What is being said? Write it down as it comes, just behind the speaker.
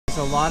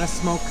There's a lot of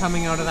smoke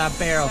coming out of that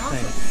barrel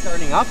thing. Like it's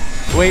starting up.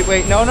 Wait,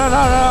 no.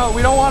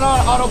 We don't want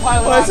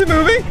autopilot. Oh, is it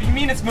moving? What do you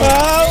mean it's moving?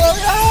 I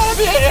don't want to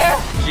be in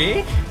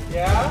here. Jake?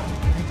 Yeah?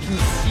 I can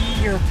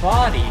see your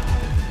body.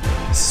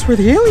 This is where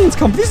the aliens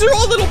come. These are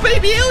all little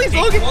baby aliens,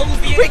 Logan.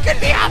 We could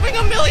be having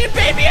a million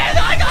baby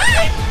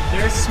aliens.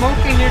 There's smoke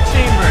in your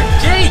chamber.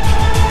 Jake!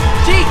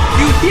 Jake,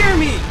 you hear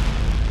me?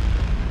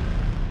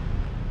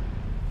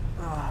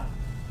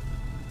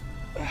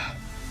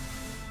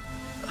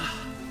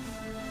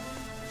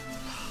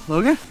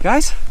 Logan,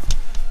 guys,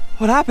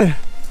 what happened?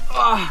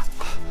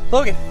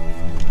 Logan,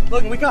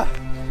 wake up.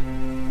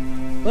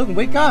 Logan,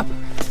 wake up.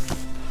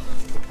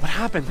 What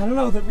happened? I don't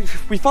know.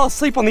 We fell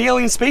asleep on the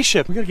alien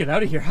spaceship. We gotta get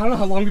out of here. I don't know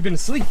how long we've been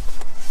asleep.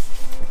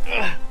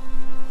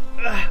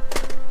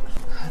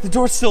 The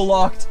door's still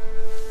locked.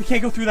 We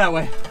can't go through that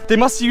way. They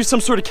must have used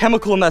some sort of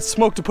chemical in that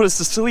smoke to put us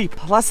to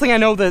sleep. Last thing I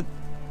know, that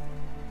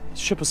the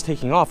ship was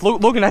taking off.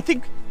 Logan, I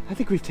think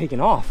we've taken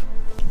off.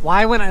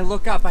 Why when I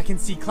look up I can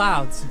see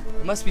clouds?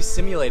 It must be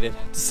simulated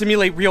to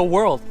simulate real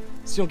world,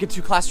 so you don't get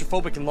too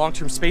claustrophobic in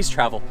long-term space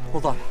travel.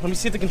 Hold on, let me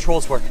see if the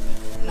controls work.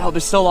 No, they're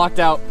still locked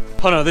out.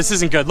 Oh no, this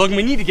isn't good. Logan,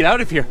 we need to get out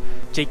of here.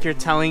 Jake, you're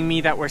telling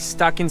me that we're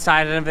stuck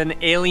inside of an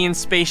alien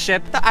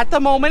spaceship? At the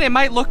moment, it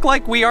might look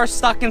like we are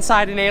stuck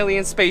inside an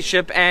alien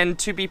spaceship, and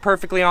to be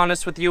perfectly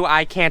honest with you,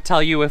 I can't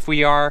tell you if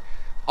we are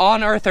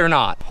on Earth or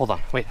not. Hold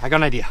on, wait, I got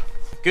an idea.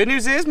 Good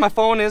news is my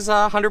phone is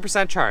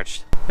 100%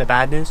 charged. The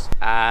bad news?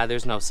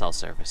 There's no cell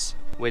service,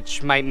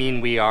 which might mean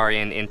we are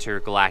in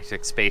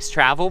intergalactic space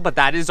travel, but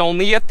that is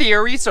only a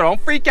theory, so don't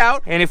freak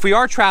out. And if we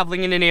are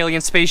traveling in an alien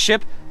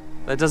spaceship,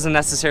 that doesn't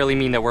necessarily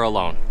mean that we're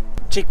alone.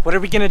 Jake, what are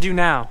we gonna do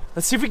now?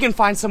 Let's see if we can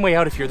find some way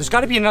out of here. There's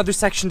gotta be another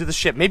section to the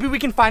ship. Maybe we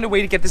can find a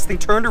way to get this thing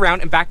turned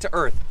around and back to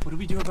Earth. What do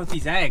we do about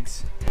these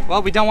eggs?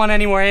 Well, we don't want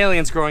any more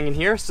aliens growing in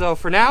here, so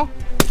for now,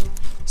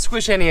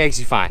 squish any eggs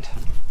you find.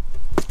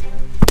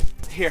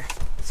 Here,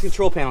 this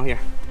control panel here.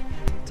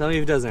 Tell me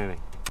if it does anything.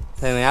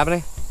 Is anything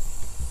happening?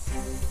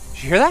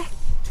 Did you hear that?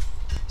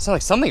 It sounded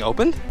like something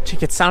opened.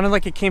 Jake, it sounded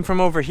like it came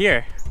from over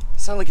here. It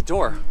sounded like a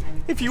door.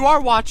 If you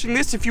are watching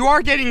this, if you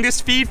are getting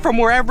this feed from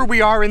wherever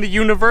we are in the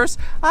universe,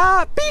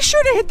 be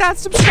sure to hit that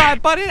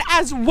subscribe button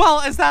as well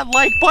as that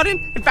like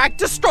button. In fact,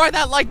 destroy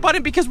that like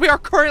button because we are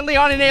currently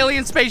on an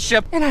alien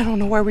spaceship. And I don't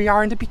know where we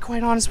are, and to be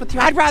quite honest with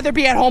you, I'd rather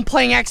be at home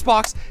playing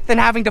Xbox than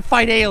having to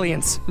fight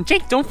aliens. And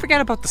Jake, don't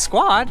forget about the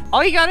squad.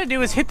 All you gotta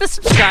do is hit the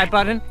subscribe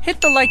button, hit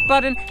the like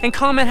button, and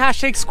comment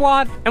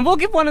 #squad, and we'll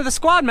give one of the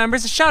squad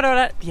members a shout out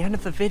at the end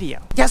of the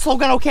video. Yes,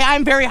 Logan, okay,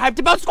 I'm very hyped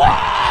about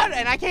squad,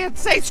 and I can't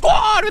say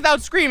squad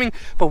without screaming.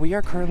 But we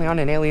are currently on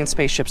an alien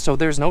spaceship, so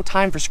there's no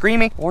time for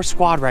screaming or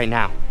squad right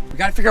now. We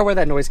gotta figure out where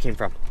that noise came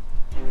from.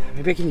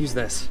 Maybe I can use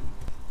this.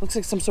 Looks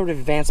like some sort of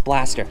advanced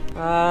blaster.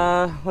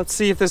 Let's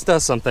see if this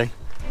does something.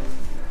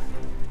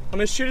 I'm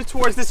gonna shoot it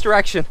towards this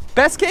direction.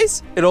 Best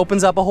case, it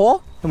opens up a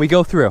hole and we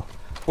go through.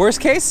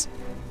 Worst case,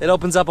 it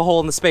opens up a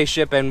hole in the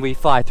spaceship and we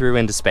fly through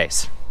into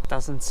space.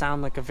 Doesn't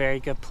sound like a very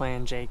good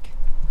plan, Jake.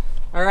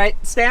 All right,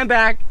 stand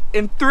back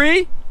in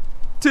 3,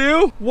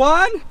 2,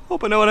 1.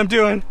 Hope I know what I'm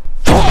doing.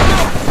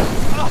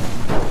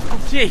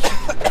 Jake,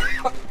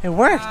 it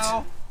worked.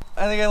 Ow.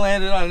 I think I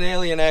landed on an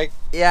alien egg.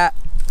 Yeah,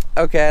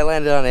 okay, I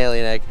landed on an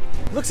alien egg.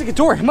 It looks like a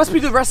door. It must be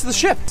to the rest of the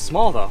ship.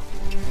 Small though. All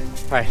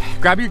right,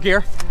 grab your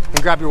gear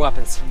and grab your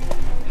weapons.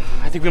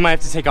 I think we might have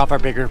to take off our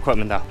bigger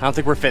equipment though. I don't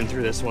think we're fitting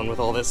through this one with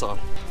all this on.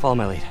 Follow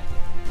my lead.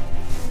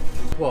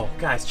 Whoa,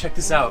 guys, check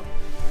this out.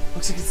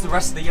 Looks like it's the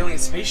rest of the alien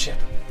spaceship.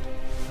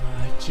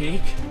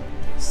 Jake,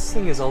 this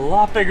thing is a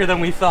lot bigger than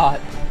we thought.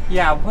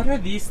 Yeah, what are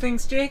these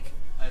things, Jake?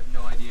 I have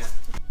no idea.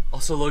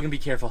 Also, Logan, be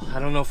careful. I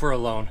don't know if we're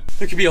alone.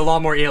 There could be a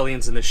lot more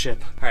aliens in this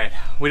ship. All right,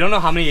 we don't know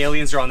how many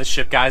aliens are on this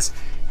ship, guys.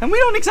 And we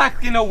don't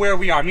exactly know where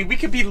we are. I mean, we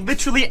could be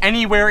literally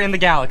anywhere in the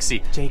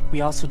galaxy. Jake,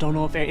 we also don't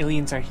know if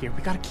aliens are here.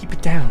 We gotta keep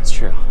it down. That's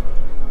true.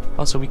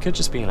 Also, we could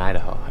just be in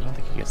Idaho. I don't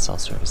think you get cell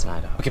service in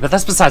Idaho. Okay, but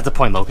that's besides the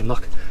point, Logan.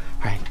 Look.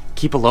 All right,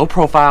 keep a low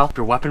profile, keep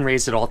your weapon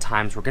raised at all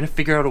times. We're gonna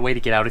figure out a way to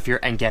get out of here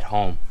and get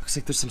home. Looks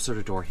like there's some sort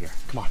of door here.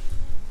 Come on.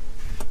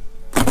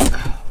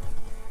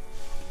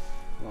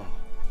 Whoa.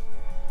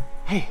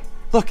 Hey,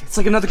 look, it's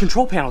like another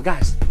control panel,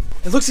 guys.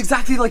 It looks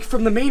exactly like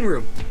from the main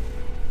room.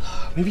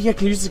 Maybe I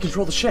can use it to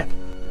control the ship.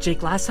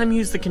 Jake, last time you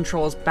used the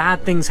controls,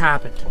 bad things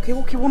happened. Okay,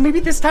 well maybe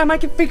this time I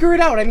can figure it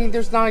out. I mean,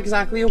 there's not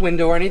exactly a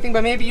window or anything,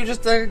 but maybe you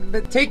just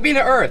take me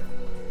to Earth.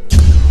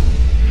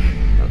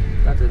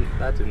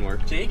 That didn't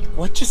work. Jake,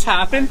 what just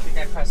happened? I think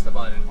I pressed the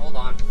button. Hold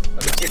on.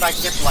 Let me see if I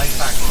can get the lights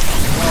back on.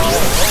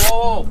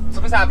 Whoa.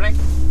 Something's happening.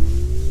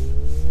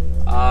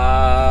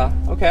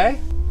 Okay.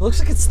 It looks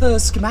like it's the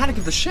schematic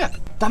of the ship.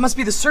 That must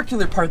be the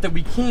circular part that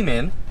we came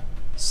in.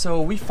 So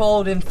we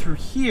followed in through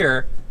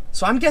here.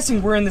 So I'm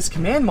guessing we're in this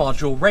command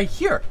module right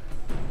here.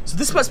 So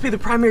this must be the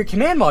primary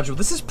command module.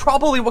 This is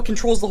probably what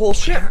controls the whole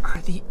ship. Where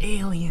are the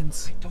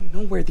aliens? I don't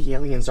know where the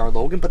aliens are,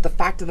 Logan, but the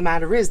fact of the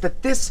matter is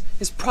that this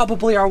is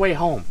probably our way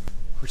home.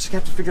 We're just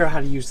gonna have to figure out how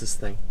to use this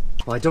thing.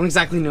 Well, I don't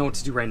exactly know what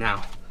to do right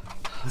now.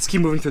 Let's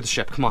keep moving through the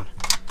ship, come on.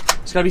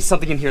 There's gotta be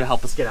something in here to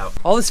help us get out.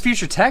 All this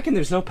future tech and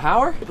there's no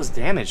power? It was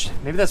damaged.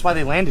 Maybe that's why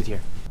they landed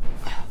here.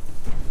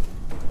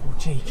 Oh,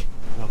 Jake.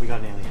 Well, we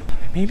got an alien.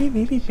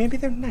 Maybe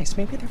they're nice.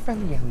 Maybe they're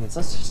friendly aliens.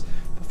 Let's just,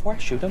 before I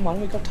shoot them, why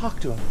don't we go talk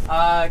to them?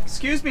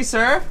 Excuse me,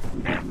 sir.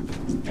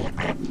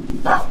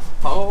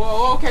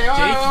 Oh, okay.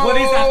 Jake, what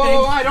is that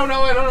thing? I don't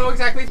know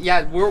exactly.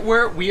 Yeah,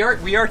 we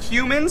are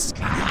humans,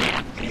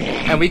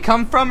 and we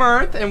come from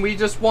Earth, and we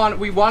want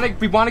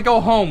to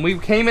go home. We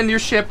came in your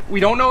ship. We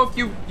don't know if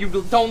you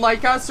don't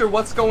like us or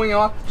what's going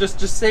on. Just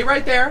stay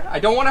right there. I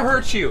don't want to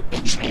hurt you.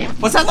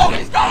 What's that, Logan?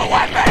 He's got a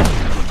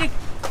weapon.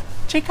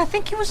 Jake, I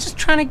think he was just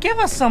trying to give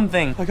us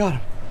something. I got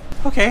him.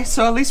 Okay,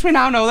 so at least we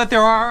now know that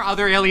there are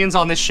other aliens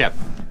on this ship.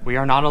 We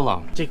are not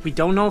alone. Jake, we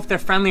don't know if they're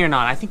friendly or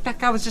not. I think that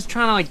guy was just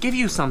trying to like give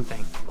you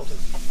something.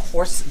 Of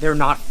course they're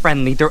not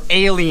friendly. They're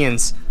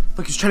aliens.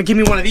 Look, he's trying to give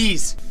me one of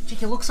these.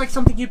 Jake, it looks like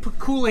something you'd put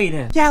Kool-Aid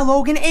in. Yeah,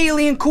 Logan,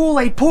 alien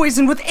Kool-Aid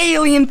poisoned with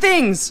alien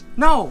things.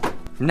 No.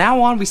 From now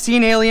on, we see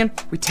an alien,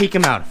 we take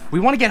him out. If we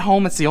want to get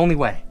home, it's the only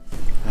way.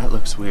 That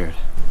looks weird.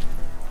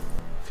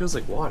 Feels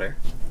like water.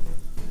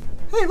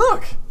 Hey,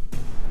 look.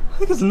 I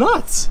think it's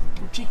nuts.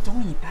 Oh, Jake,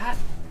 don't eat that.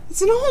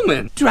 It's an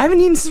almond. Dude, I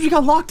haven't eaten since we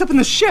got locked up in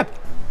the ship.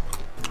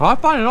 Oh, I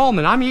find an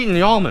almond. I'm eating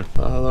the almond.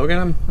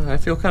 Logan, I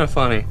feel kind of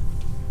funny.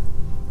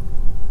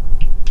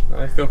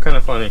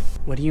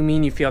 What do you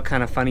mean you feel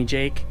kind of funny,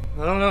 Jake?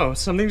 I don't know.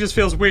 Something just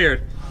feels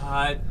weird.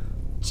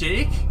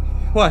 Jake?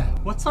 What?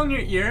 What's on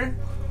your ear?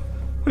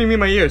 What do you mean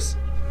my ears?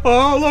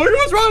 Oh, Logan,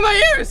 what's wrong with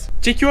my ears?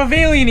 Jake, you have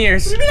alien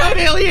ears. What do you mean I have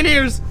alien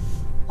ears?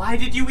 Why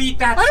did you eat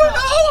that I don't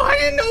stuff? know. I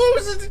didn't know it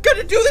was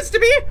gonna do this to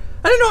me.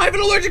 I didn't know I have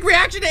an allergic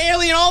reaction to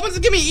alien almonds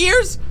and give me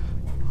ears.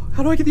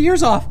 How do I get the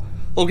ears off?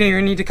 Logan, you're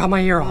gonna need to cut my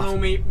ear off. No,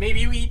 maybe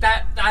you eat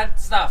that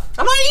stuff.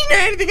 I'm not eating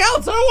anything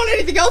else. I don't want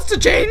anything else to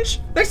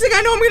change. Next thing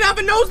I know, I'm gonna have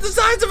a nose the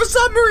size of a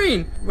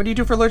submarine. What do you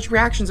do for allergic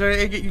reactions?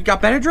 You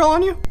got Benadryl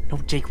on you? No,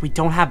 Jake, we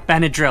don't have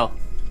Benadryl.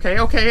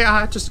 Okay,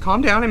 just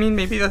calm down. I mean,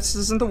 maybe this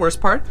isn't the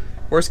worst part.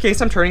 Worst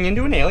case, I'm turning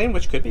into an alien,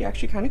 which could be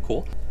actually kind of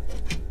cool.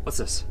 What's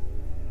this?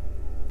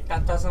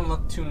 That doesn't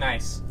look too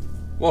nice.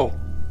 Whoa.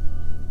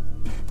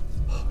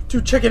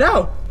 Dude, check it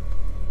out.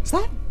 Is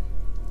that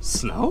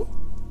snow?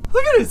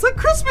 Look at it, it's like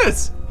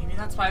Christmas. Maybe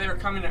that's why they were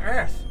coming to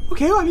Earth.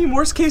 Okay, well, I mean,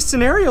 worst case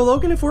scenario,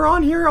 Logan, if we're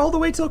on here all the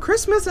way till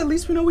Christmas, at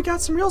least we know we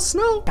got some real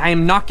snow. I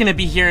am not gonna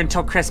be here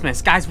until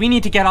Christmas. Guys, we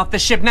need to get off the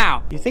ship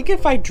now. You think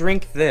if I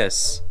drink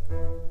this,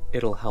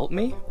 it'll help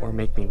me or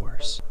make me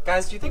worse?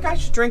 Guys, do you think I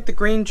should drink the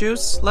green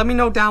juice? Let me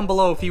know down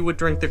below if you would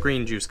drink the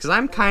green juice, because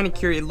I'm kind of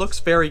curious. It looks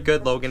very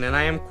good, Logan, and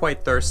I am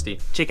quite thirsty.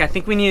 Jake, I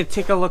think we need to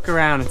take a look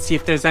around and see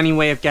if there's any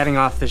way of getting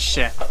off this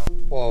ship.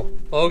 Whoa.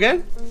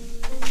 Logan?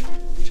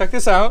 Check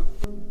this out.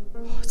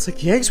 Oh, it's like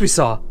the eggs we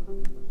saw.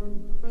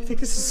 You think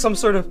this is some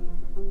sort of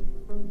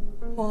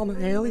mama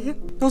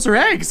alien? Those are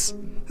eggs.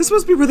 This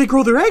must be where they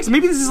grow their eggs.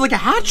 Maybe this is like a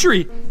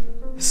hatchery.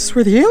 This is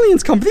where the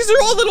aliens come. These are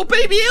all little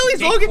baby aliens,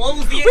 Jake,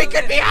 Logan. We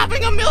could be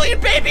having a million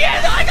baby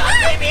aliens. I got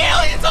baby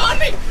aliens on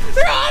me.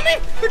 They're on me.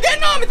 They're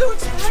getting on me. They're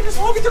behind us,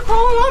 Logan. They're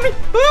crawling on me.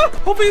 Ah!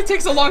 Hopefully it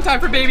takes a long time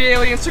for baby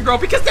aliens to grow,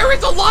 because there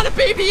is a lot of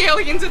baby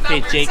aliens in that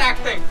weird Jake, sack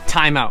thing.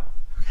 Time out.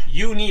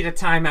 You need a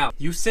timeout.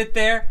 You sit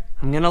there.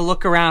 I'm gonna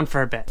look around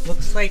for a bit.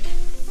 Looks like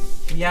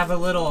we have a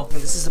little...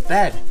 This is a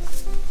bed.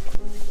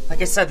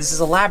 Like I said, this is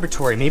a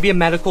laboratory. Maybe a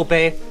medical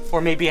bay,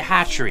 or maybe a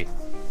hatchery.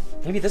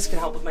 Maybe this can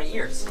help with my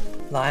ears.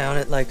 Lie on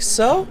it like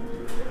so.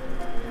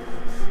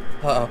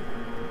 Uh-oh.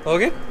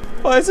 Logan?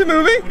 Why is it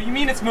moving? What do you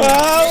mean it's moving? Logan,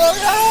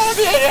 I wanna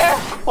be in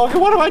here!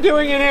 Logan, what am I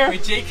doing in here?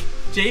 Wait,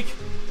 Jake,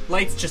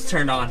 lights just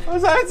turned on.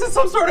 Is this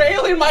some sort of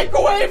alien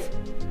microwave?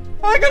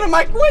 I got a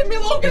microwave me,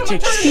 Logan!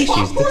 Jake,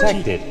 Species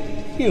detected.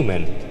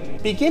 Human.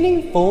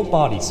 Beginning full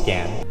body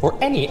scan for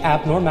any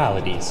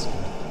abnormalities.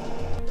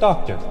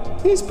 Doctor,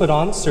 please put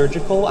on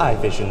surgical eye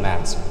vision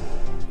mask.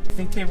 I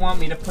think they want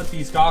me to put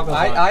these goggles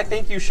on. I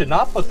think you should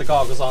not put the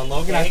goggles on,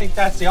 Logan. I think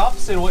that's the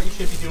opposite of what you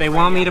should be doing. They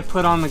want me to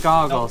put on the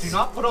goggles. No, do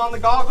not put on the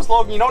goggles,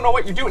 Logan. You don't know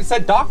what you're doing. It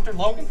said Dr.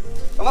 Logan.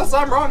 Unless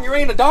I'm wrong, you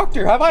ain't a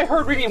doctor. Have I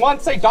heard anyone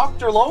say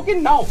Dr.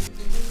 Logan? No.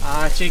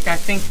 Jake, I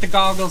think the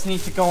goggles need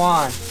to go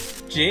on.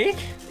 Jake?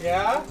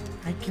 Yeah?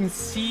 I can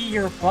see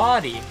your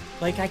body.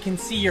 Like, I can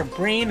see your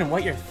brain and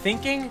what you're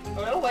thinking.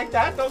 I don't like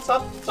that. Don't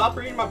stop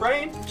reading my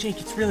brain. Jake,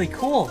 it's really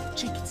cool.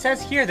 Jake, it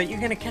says here that you're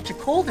gonna catch a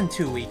cold in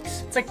 2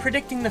 weeks. It's like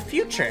predicting the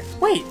future.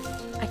 Wait,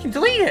 I can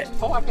delete it.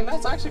 Oh, I mean,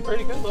 that's actually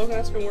pretty good, Logan.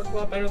 That's been working a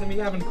lot better than me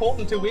having a cold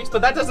in 2 weeks,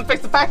 but that doesn't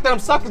fix the fact that I'm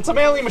stuck in some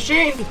alien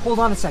machine. Hey, hold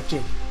on a sec,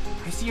 Jake.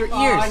 I see your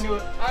ears. I knew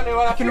it.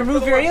 I can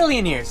remove your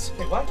alien ears.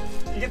 Wait, what?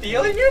 You get the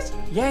alien ears?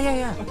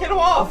 Yeah. Get them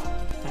off.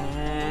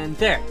 And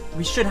there.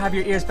 We should have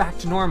your ears back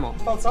to normal.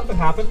 I thought something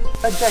happened.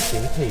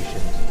 Ejecting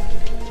patient.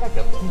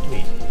 Checkup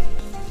complete.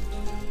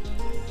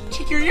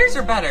 Jake, your ears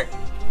are better.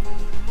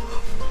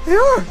 They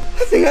are.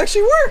 That thing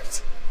actually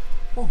worked.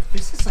 Oh,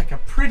 this is like a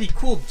pretty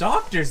cool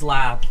doctor's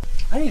lab.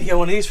 I need to get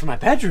one of these for my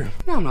bedroom.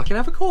 No, I'm not gonna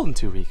have a cold in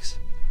 2 weeks.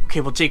 Okay,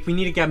 well, Jake, we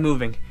need to get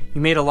moving.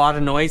 You made a lot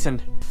of noise, and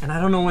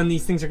I don't know when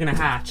these things are gonna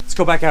hatch. Let's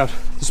go back out.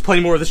 There's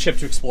plenty more of the ship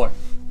to explore.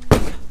 All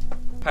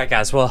right,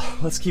 guys, well,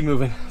 let's keep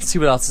moving. Let's see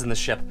what else is in the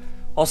ship.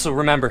 Also,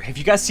 remember, if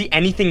you guys see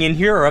anything in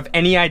here or have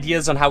any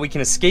ideas on how we can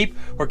escape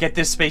or get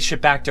this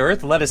spaceship back to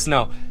Earth, let us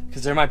know,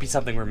 because there might be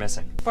something we're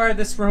missing. So far,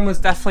 this room was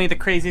definitely the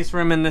craziest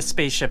room in this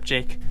spaceship,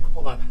 Jake.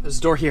 Hold on, there's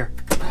a door here.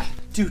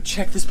 Dude,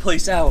 check this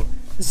place out.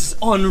 This is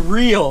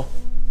unreal.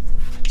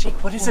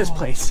 Jake, what is this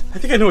place? I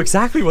think I know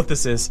exactly what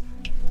this is.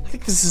 I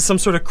think this is some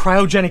sort of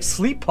cryogenic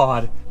sleep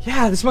pod.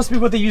 Yeah, this must be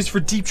what they use for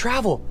deep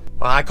travel.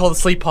 Well, I call the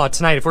sleep pod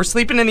tonight. If we're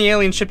sleeping in the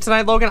alien ship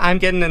tonight, Logan, I'm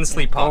getting in the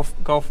sleep pod.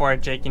 Go for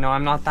it, Jake. You know,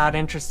 I'm not that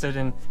interested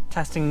in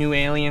testing new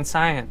alien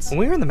science. When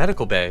we were in the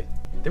medical bay,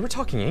 they were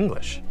talking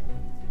English.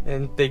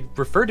 And they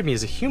referred to me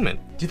as a human.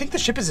 Do you think the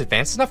ship is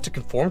advanced enough to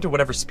conform to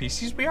whatever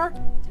species we are?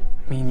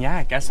 I mean, yeah,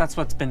 I guess that's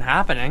what's been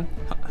happening.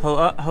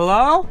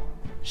 Hello?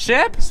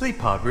 Ship? Sleep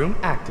pod room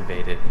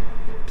activated.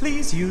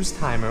 Please use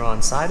timer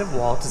on side of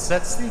wall to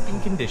set sleeping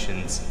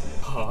conditions.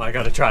 Oh, I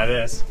gotta try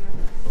this.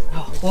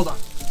 Oh, hold on.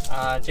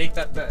 Jake,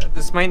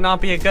 this might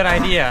not be a good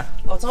idea.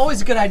 Oh, it's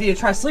always a good idea to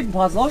try sleeping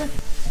pods, Logan.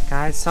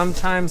 Guys,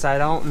 sometimes I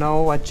don't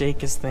know what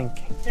Jake is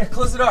thinking. Yeah,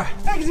 close the door.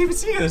 I can even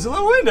see you. There's a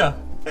little window.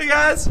 Hey,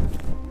 guys.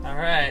 All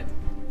right.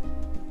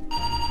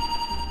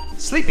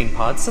 Sleeping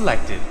pod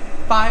selected.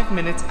 5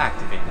 minutes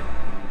activated.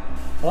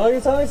 Well,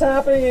 you tell me what's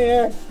happening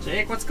here.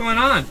 Jake, what's going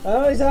on? I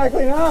don't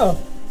exactly know.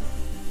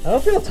 I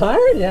don't feel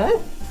tired yet.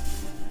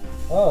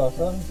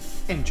 Oh,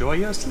 Enjoy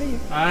your sleep.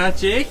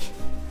 Jake,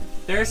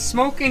 there's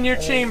smoke in your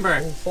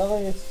chamber.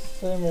 Something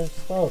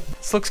smoke.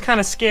 This looks kind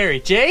of scary.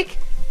 Jake?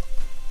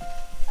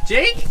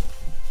 Jake?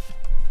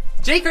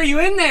 Jake, are you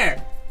in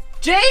there?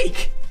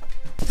 Jake!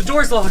 The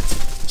door's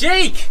locked.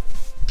 Jake!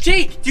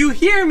 Jake, do you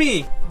hear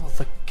me? Oh,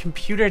 the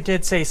computer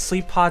did say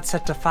sleep pod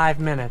set to 5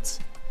 minutes.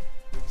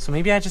 So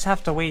maybe I just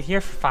have to wait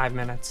here for 5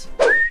 minutes.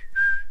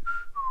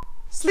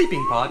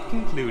 Sleeping pod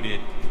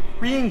concluded.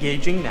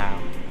 Re-engaging now.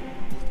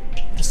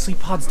 The sleep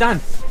pod's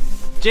done.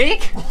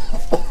 Jake?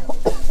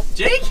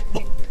 Jake?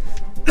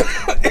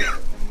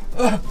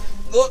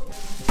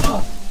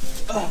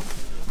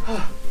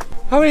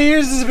 How many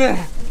years has it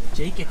been?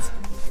 Jake, it's...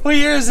 What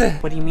year is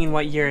it? What do you mean,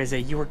 what year is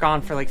it? You were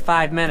gone for like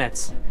 5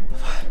 minutes.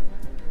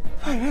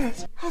 5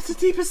 minutes? That's the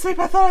deepest sleep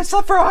I thought I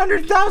slept for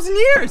 100,000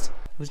 years.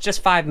 It was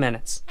just 5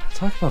 minutes.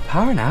 Talk about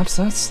power naps,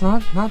 that's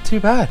not too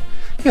bad.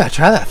 You gotta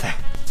try that thing.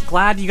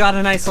 Glad you got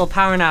a nice little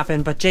power nap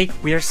in, but Jake,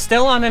 we are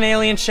still on an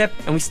alien ship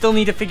and we still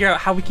need to figure out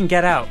how we can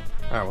get out.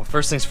 Alright, well,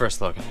 first things first,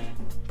 Logan.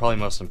 Probably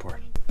most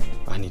important.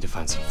 I need to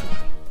find some food.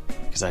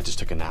 Because I just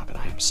took a nap and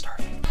I am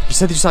starving. You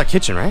said you saw a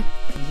kitchen, right?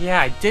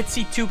 Yeah, I did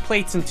see 2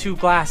 plates and 2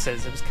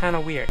 glasses. It was kind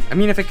of weird. I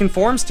mean, if it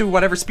conforms to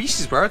whatever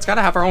species we are, it's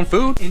gotta have our own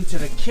food. Into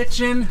the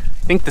kitchen.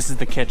 I think this is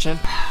the kitchen.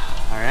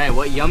 Alright,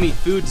 what yummy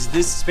food does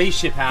this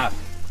spaceship have?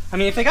 I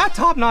mean, if they got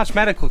top-notch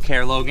medical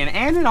care, Logan,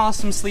 and an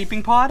awesome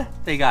sleeping pod,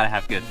 they gotta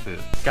have good food.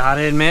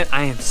 Gotta admit,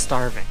 I am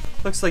starving.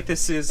 Looks like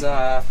this is,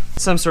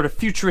 some sort of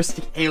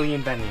futuristic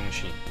alien vending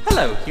machine.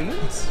 Hello,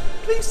 humans.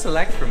 Please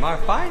select from our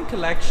fine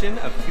collection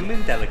of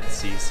human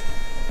delicacies.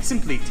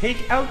 Simply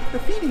take out the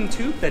feeding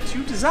tube that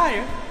you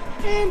desire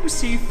and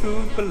receive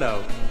food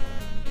below.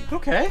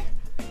 Okay.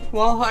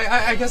 Well,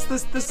 I guess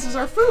this is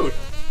our food.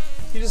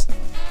 You just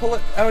pull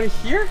it out of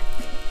here?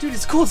 Dude,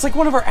 it's cool. It's like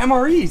one of our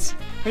MREs.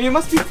 I mean, it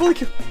must be fully...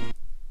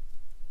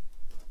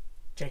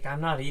 Jake,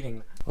 I'm not eating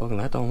that. Logan,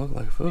 that don't look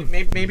like food.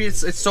 Maybe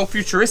it's so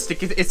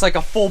futuristic. It's like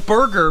a full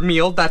burger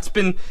meal that's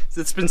been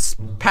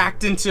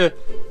packed into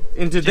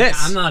Jake, this.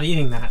 I'm not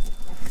eating that.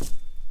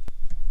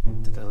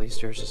 Did at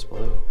least yours just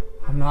blue?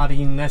 I'm not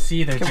eating this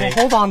either, Okay, Jake.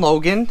 well, hold on,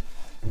 Logan.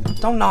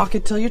 Don't knock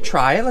it till you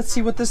try it. Let's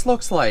see what this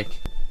looks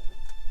like.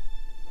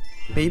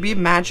 Maybe it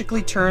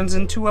magically turns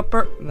into a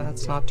burger.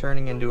 That's not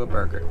turning into a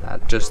burger.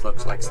 That just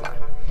looks like slime.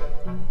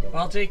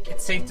 Well, Jake,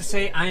 it's safe to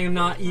say I am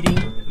not eating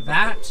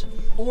that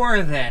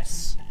or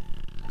this.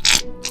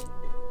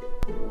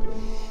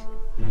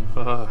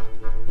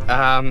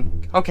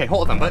 Okay,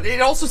 hold on. But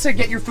it also said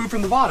get your food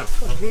from the bottom.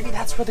 Maybe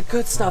that's where the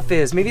good stuff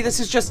is. Maybe this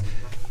is just,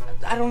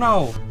 I don't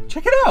know.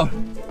 Check it out.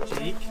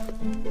 Jake?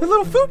 They're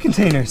little food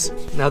containers.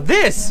 Now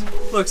this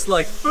looks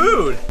like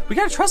food. We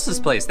gotta trust this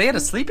place. They had a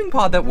sleeping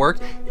pod that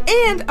worked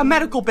and a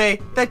medical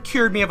bay that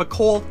cured me of a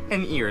cold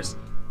and ears.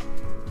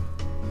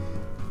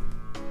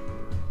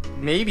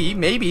 Maybe, you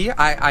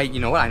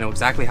know what? I know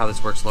exactly how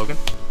this works, Logan.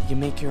 You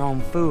make your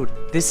own food.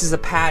 This is a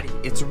patty.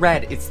 It's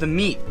red. It's the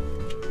meat.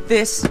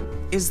 This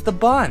is the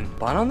bun.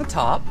 Bun on the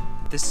top.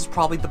 This is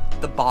probably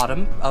the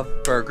bottom of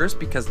burgers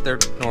because they're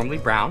normally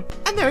brown.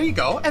 And there you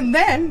go. And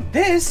then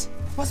this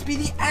must be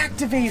the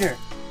activator.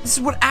 This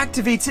is what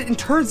activates it and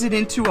turns it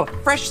into a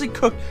freshly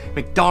cooked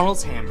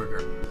McDonald's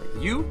hamburger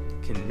that you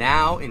can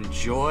now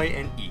enjoy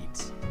and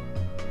eat.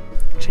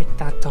 Jake,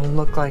 that don't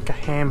look like a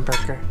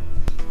hamburger.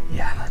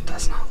 Yeah, that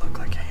does not look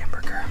like a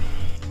hamburger.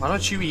 Why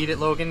don't you eat it,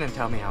 Logan, and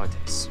tell me how it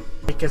tastes?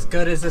 Jake, as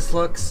good as this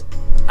looks,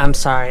 I'm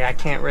sorry, I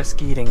can't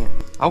risk eating it.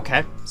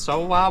 Okay,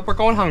 so we're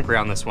going hungry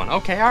on this one.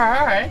 Okay, all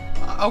right.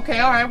 Okay,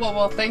 all right.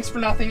 Well, thanks for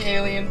nothing,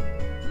 alien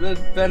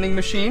vending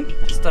machine.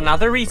 Just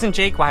another reason,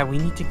 Jake, why we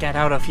need to get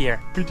out of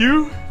here. We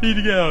do need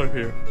to get out of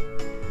here.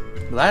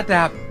 Well, that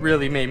nap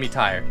really made me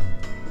tired.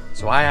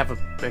 So I have an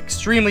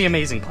extremely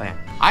amazing plan.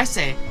 I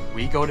say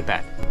we go to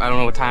bed. I don't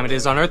know what time it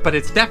is on Earth, but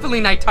it's definitely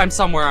nighttime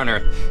somewhere on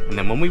Earth. And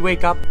then when we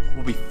wake up,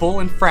 we'll be full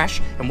and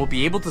fresh, and we'll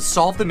be able to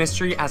solve the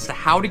mystery as to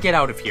how to get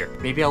out of here.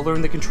 Maybe I'll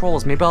learn the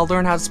controls. Maybe I'll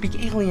learn how to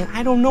speak alien.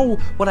 I don't know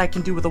what I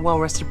can do with a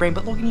well-rested brain,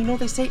 but Logan, you know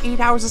they say 8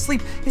 hours of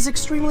sleep is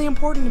extremely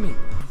important to me.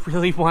 I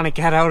really want to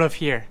get out of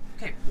here.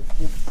 Okay,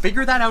 we'll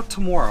figure that out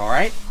tomorrow, all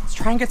right? Let's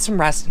try and get some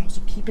rest and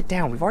also keep it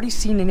down. We've already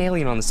seen an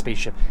alien on the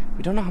spaceship.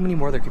 We don't know how many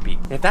more there could be.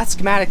 And if that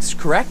schematic's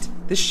correct,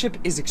 this ship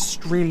is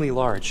extremely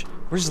large.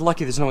 We're just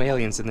lucky there's no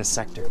aliens in this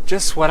sector.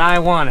 Just what I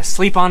want, to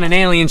sleep on an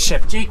alien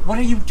ship. Jake, what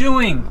are you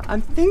doing? I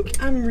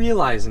think I'm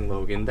realizing,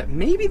 Logan, that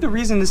maybe the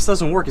reason this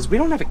doesn't work is we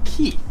don't have a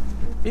key.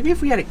 Maybe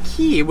if we had a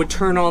key, it would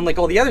turn on like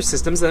all the other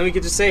systems, and then we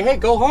could just say, hey,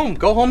 go home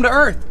to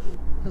Earth.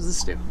 What does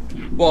this do?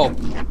 Whoa.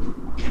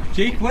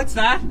 Jake, what's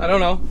that? I don't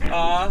know.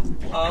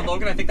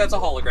 Logan, I think that's a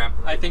hologram.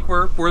 I think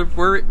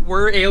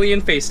we're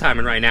alien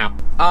FaceTiming right now.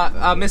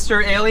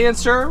 Mr. Alien,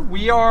 sir,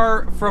 we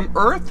are from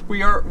Earth.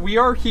 We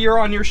are here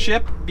on your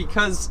ship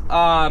because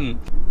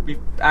we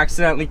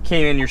accidentally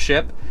came in your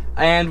ship,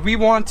 and we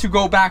want to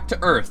go back to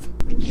Earth.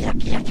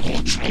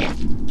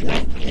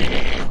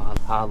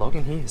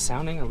 Logan, he is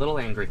sounding a little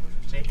angry.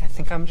 Jake, I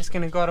think I'm just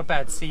gonna go to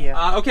bed. See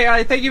ya.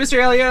 Okay, thank you,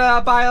 Mr.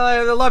 Alien. Bye.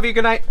 I love you.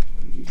 Good night.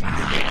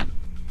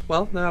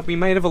 Well, we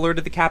might have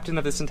alerted the captain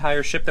of this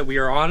entire ship that we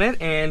are on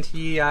it, and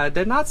he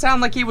did not sound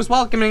like he was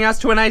welcoming us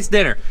to a nice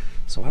dinner.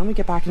 So why don't we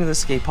get back into the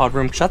escape pod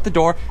room, shut the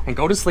door, and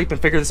go to sleep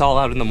and figure this all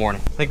out in the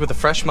morning. I think with a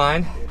fresh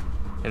mind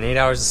and 8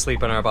 hours of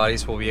sleep on our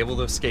bodies, we'll be able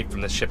to escape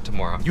from this ship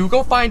tomorrow. You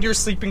go find your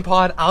sleeping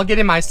pod, I'll get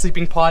in my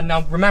sleeping pod.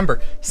 Now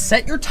remember,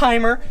 set your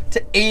timer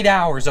to 8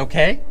 hours,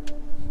 okay?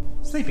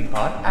 Sleeping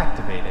pod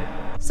activated.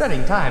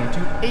 Setting time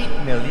to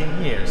 8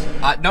 million years.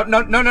 No,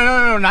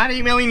 not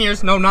 8 million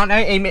years. No, not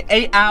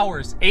 8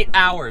 hours. 8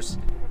 hours.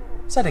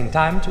 Setting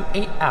time to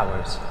 8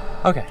 hours.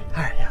 Okay,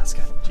 all right, yeah, let's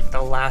go. Jake,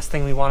 the last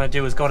thing we want to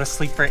do is go to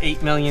sleep for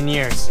 8 million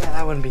years. Yeah,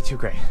 that wouldn't be too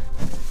great.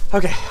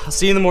 Okay, I'll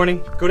see you in the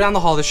morning. Go down the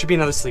hall, there should be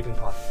another sleeping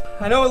pod.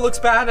 I know it looks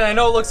bad, and I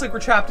know it looks like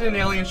we're trapped in an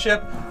alien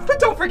ship, but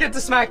don't forget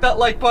to smack that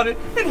like button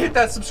and hit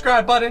that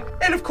subscribe button.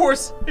 And of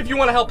course, if you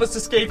want to help us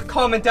escape,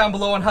 comment down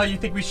below on how you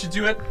think we should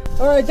do it.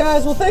 Alright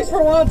guys, well thanks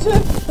for watching.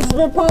 This has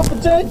been Papa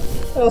Jake.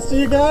 I'll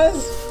see you guys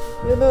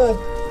in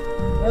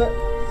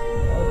the...